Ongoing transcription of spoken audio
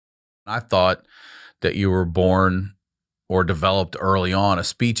I thought that you were born or developed early on a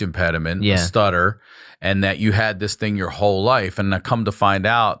speech impediment, a stutter, and that you had this thing your whole life. And I come to find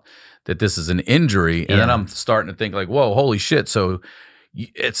out that this is an injury. And then I'm starting to think like, whoa, holy shit. So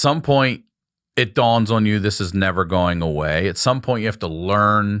at some point it dawns on you, this is never going away. At some point you have to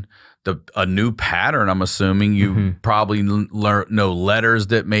learn a new pattern. I'm assuming you probably know letters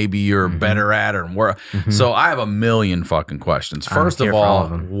that maybe you're better at or more. So I have a million fucking questions. First of all,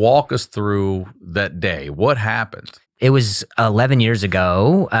 walk us through that day. What happened? It was 11 years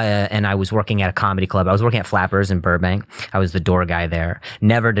ago, and I was working at a comedy club. I was working at Flappers in Burbank. I was the door guy there.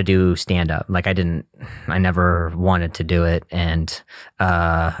 Never to do stand-up. Like I never wanted to do it, and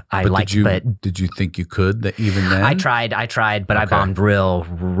did you think you could even then? I tried, but I bombed real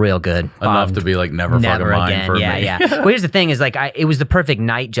good. Enough to be like, never fucking mind again. For me. Yeah. Well, here's the thing: is like it was the perfect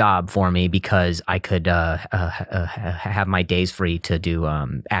night job for me because I could have my days free to do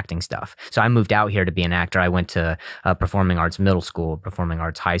acting stuff. So I moved out here to be an actor. I went to performing arts middle school, performing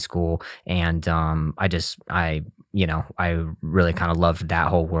arts high school, and I really kind of loved that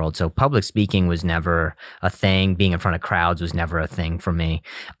whole world. So public speaking was never a thing. Being in front of crowds was never a thing for me.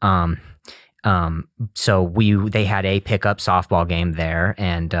 So they had a pickup softball game there,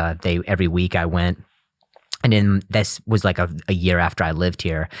 and every week I went. And then this was like a year after I lived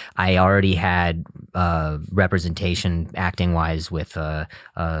here. I already had representation acting wise with a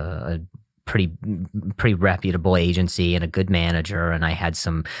pretty reputable agency and a good manager, and I had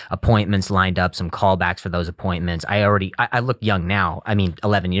some appointments lined up, some callbacks for those appointments. I look young now. I mean,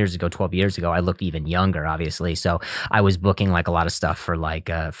 11 years ago, 12 years ago, I looked even younger, obviously. So I was booking like a lot of stuff for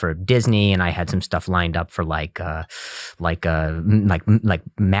for Disney, and I had some stuff lined up for like Mad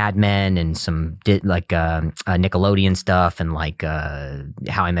Men and some Nickelodeon stuff, and like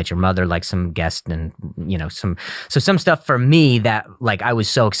How I Met Your Mother, like some guest, and some stuff for me that like I was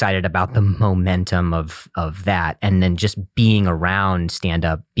so excited about the momentum of that, and then just being around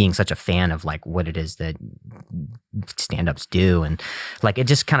stand-up, being such a fan of like what it is that stand-ups do, and like it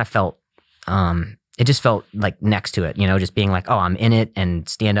just kind of felt like next to it, just being like, oh, I'm in it, and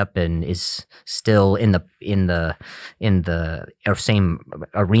stand-up and is still in the same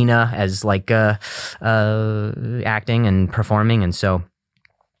arena as like acting and performing. And so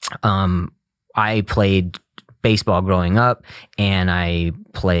I played baseball growing up, and I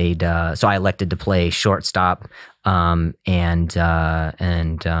played so I elected to play shortstop, and that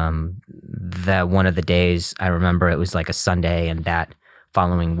one of the days, I remember it was like a Sunday, and that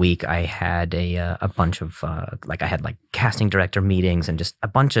following week I had a bunch of I had like casting director meetings and just a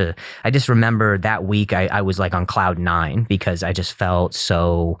bunch of, I just remember that week I was like on cloud 9 because I just felt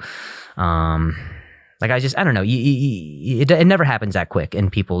so I don't know. It never happens that quick in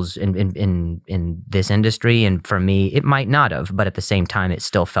people's in this industry, and for me, it might not have. But at the same time, it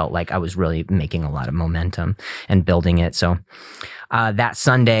still felt like I was really making a lot of momentum and building it. So that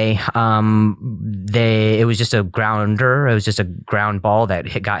Sunday, it was just a grounder. It was just a ground ball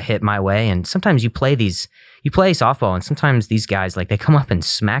that got hit my way. And sometimes you play softball, and sometimes these guys, like, they come up and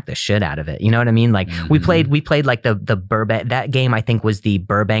smack the shit out of it. You know what I mean? Like we played like the Burbank, that game I think was the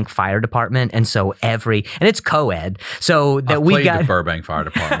Burbank Fire Department. And so and it's co-ed. So that I've played the Burbank Fire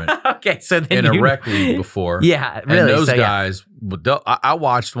Department. Okay. So then in a rec league before. Yeah. Really. And those guys, I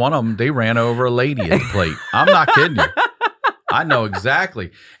watched one of them. They ran over a lady at the plate. I'm not kidding you. I know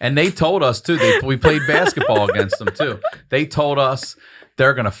exactly. And they told us too, we played basketball against them too. They told us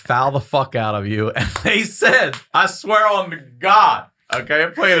they're going to foul the fuck out of you. And they said, I swear on God, okay, I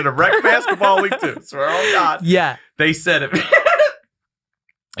played in a rec basketball league too. Swear on God. Yeah. They said it.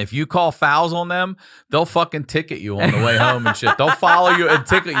 If you call fouls on them, they'll fucking ticket you on the way home and shit. They'll follow you and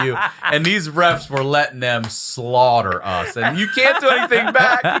ticket you. And these refs were letting them slaughter us. And you can't do anything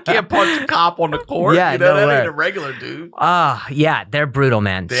back. You can't punch a cop on the court. Yeah, that ain't a regular dude. Yeah, they're brutal,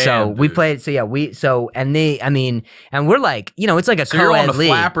 man. Damn, so dude. we played. So yeah, and we're like, it's like a so you're on the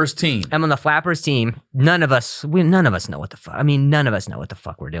league. Flappers team. I'm on the Flappers team. None of us know what the fuck. I mean, none of us know what the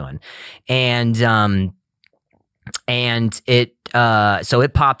fuck we're doing, and it so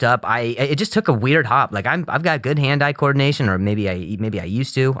it popped up. It just took a weird hop. Like I've got good hand-eye coordination, or maybe I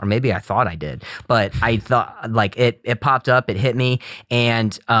used to, or maybe I thought I did. But I thought, like, it popped up, it hit me,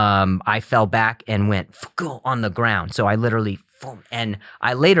 and I fell back and went on the ground. So I literally, and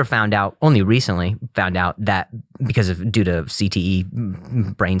I later only recently found out that due to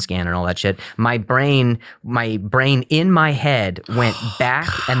CTE, brain scan and all that shit, my brain in my head went back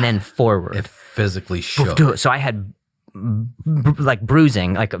and then forward. It physically shook. So I had like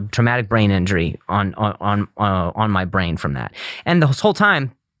bruising, like a traumatic brain injury on my brain from that. And the whole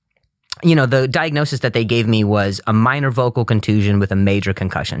time you know, the diagnosis that they gave me was a minor vocal contusion with a major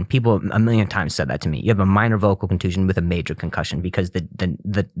concussion. People a million times said that to me. You have a minor vocal contusion with a major concussion, because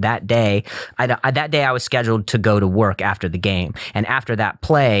that day I was scheduled to go to work after the game, and after that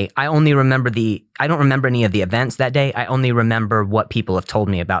play, I don't remember any of the events that day. I only remember what people have told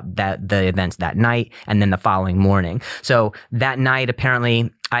me about the events that night, and then the following morning. So that night,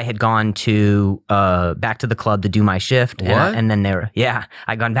 apparently, I had gone to back to the club to do my shift. What? And then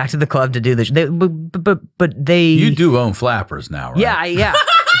I'd gone back to the club to do but they. You do own Flappers now, right? Yeah,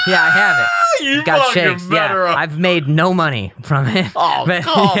 yeah, I have it. You Got fucking shakes. better Yeah, off. I've made no money from it. Oh,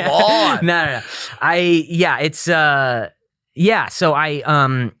 come on. No. So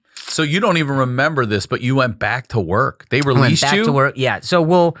So you don't even remember this, but you went back to work. They released back you? to work. Yeah. So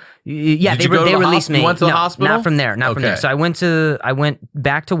Did you go to they the released me. You went to the hospital? Not from there. Not from there. So I went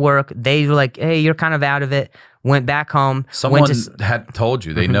back to work. They were like, "Hey, you're kind of out of it." Went back home. Someone had told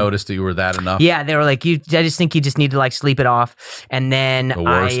you. They noticed that you were that enough. Yeah, they were like, I just think you just need to like sleep it off. And then The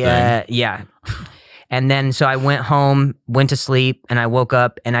worst thing. Yeah. And then so I went home, went to sleep, and I woke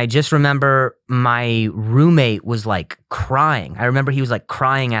up, and I just remember my roommate was like crying. I remember he was like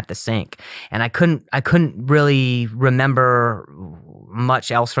crying at the sink, and I couldn't really remember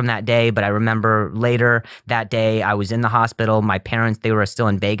much else from that day, but I remember later that day I was in the hospital. My parents, they were still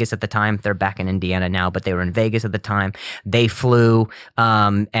in Vegas at the time. They're back in Indiana now, but they were in Vegas at the time. They flew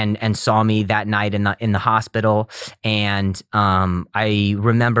and saw me that night in the hospital, and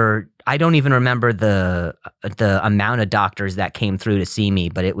I don't even remember the amount of doctors that came through to see me,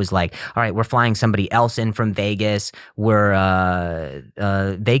 but it was like, all right, we're flying somebody else in from Vegas. Vegas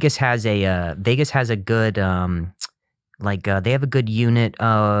has a good they have a good unit.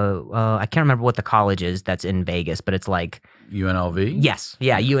 I can't remember what the college is that's in Vegas, but it's like UNLV? Yes,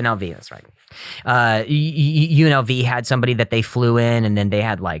 yeah, UNLV. That's right. UNLV had somebody that they flew in, and then they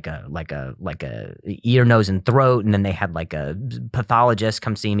had like a ear, nose, and throat, and then they had like a pathologist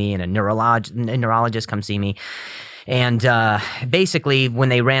come see me and a neurologist come see me. And basically, when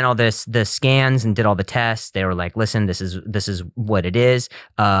they ran all the scans and did all the tests, they were like, "Listen, this is what it is.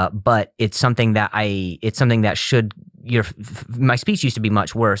 But it's something that should my speech used to be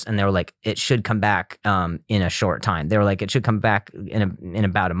much worse, and they were like, it should come back in a short time. They were like, it should come back in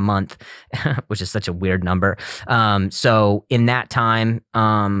about a month, which is such a weird number. So in that time,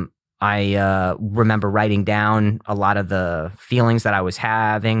 I remember writing down a lot of the feelings that I was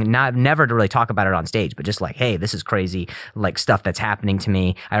having. Never to really talk about it on stage, but just like, hey, this is crazy, like stuff that's happening to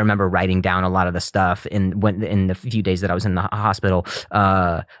me. I remember writing down a lot of the stuff in the few days that I was in the hospital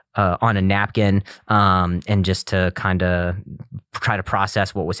on a napkin, and just to kind of try to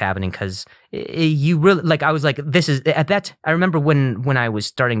process what was happening, because you really like. I was like, this is at that. I remember when I was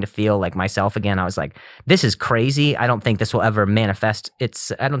starting to feel like myself again. I was like, this is crazy. I don't think this will ever manifest.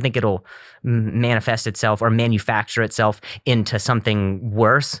 I don't think it'll manifest itself or manufacture itself into something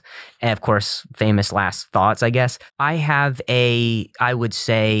worse. And of course, famous last thoughts, I guess. I have I would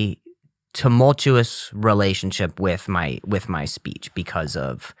say, tumultuous relationship with my speech because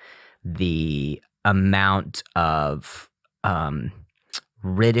of the amount of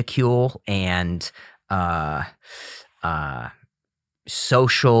ridicule and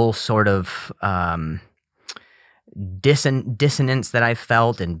social sort of dissonance that I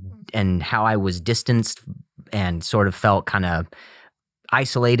felt, and how I was distanced and sort of felt kind of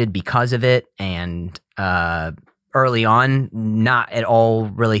isolated because of it. And early on, not at all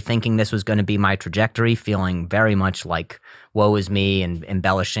really thinking this was going to be my trajectory, feeling very much like woe is me and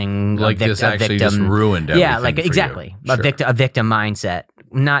embellishing like this actually just ruined everything. Yeah, like exactly. Sure. A victim mindset.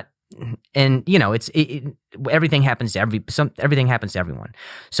 Not, and you know, everything happens to everything happens to everyone.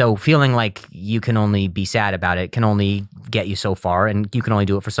 So feeling like you can only be sad about it can only get you so far, and you can only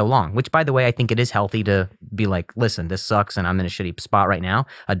do it for so long. Which, by the way, I think it is healthy to be like, listen, this sucks, and I'm in a shitty spot right now.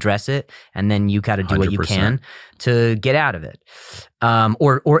 Address it, and then you got to do 100%. What you can to get out of it,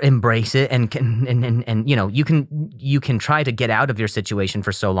 or embrace it, and you know, you can try to get out of your situation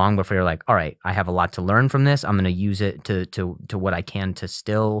for so long before you're like, all right, I have a lot to learn from this. I'm going to use it to what I can to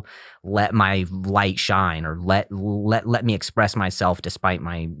still let my light shine, or let me express myself despite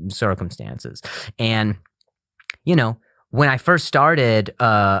my circumstances. And you know, when I first started,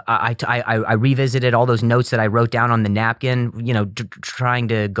 I revisited all those notes that I wrote down on the napkin. You know, trying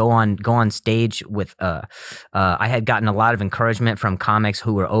to go on stage with. I had gotten a lot of encouragement from comics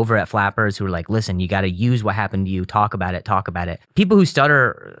who were over at Flappers, who were like, "Listen, you got to use what happened to you. Talk about it. Talk about it." People who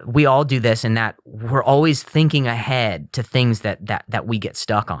stutter, we all do this, in that we're always thinking ahead to things that we get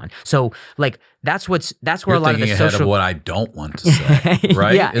stuck on. So, like, that's where you're a lot of the social ahead of what I don't want to say,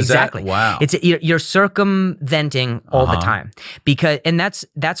 right? Yeah, exactly. Wow. You're circumventing all the time, because, and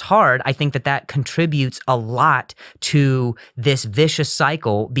that's hard. I think that contributes a lot to this vicious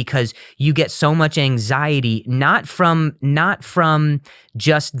cycle, because you get so much anxiety, not from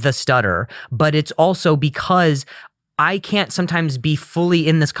just the stutter, but it's also because I can't sometimes be fully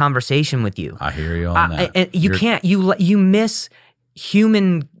in this conversation with you. I hear you on that. And you miss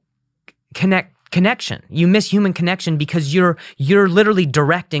human connection. You miss human connection because you're literally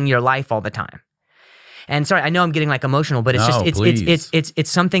directing your life all the time. And sorry, I know I'm getting like emotional, but it's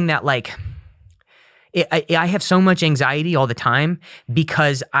something that like I have so much anxiety all the time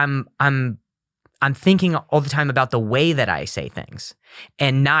because I'm thinking all the time about the way that I say things,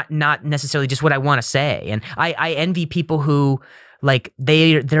 and not necessarily just what I want to say. And I envy people who, like,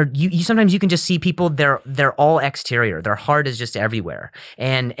 you sometimes you can just see people, they're all exterior. Their heart is just everywhere.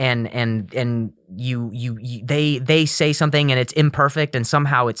 And they say something and it's imperfect, and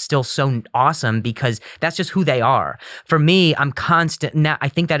somehow it's still so awesome because that's just who they are. For me, I'm constant. Now, I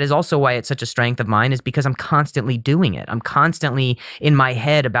think that is also why it's such a strength of mine, is because I'm constantly doing it. I'm constantly in my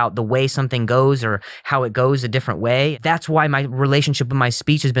head about the way something goes or how it goes a different way. That's why my relationship with my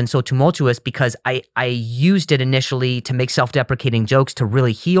speech has been so tumultuous, because I used it initially to make self-deprecating jokes to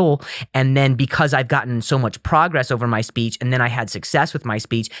really heal, and then because I've gotten so much progress over my speech, and then I had success with my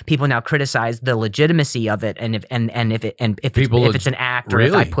speech, people now criticize the legitimacy of it, and if it's an act, or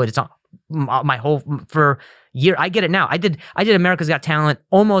if I put it's on my whole for year. I get it now. I did America's Got Talent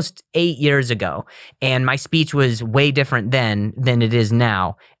almost 8 years ago, and my speech was way different then than it is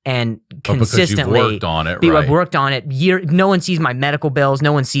now. And consistently, you've worked on it, right? I've worked on it. No one sees my medical bills.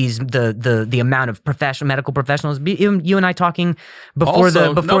 No one sees the amount of medical professionals. Even you and I talking before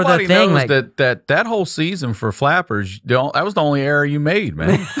the thing. Knows like that whole season for Flappers, that was the only error you made,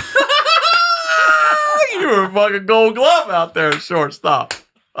 man. You were a fucking Gold Glove out there at shortstop.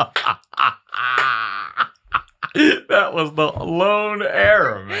 That was the lone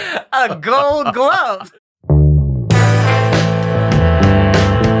error, man. A Gold Glove.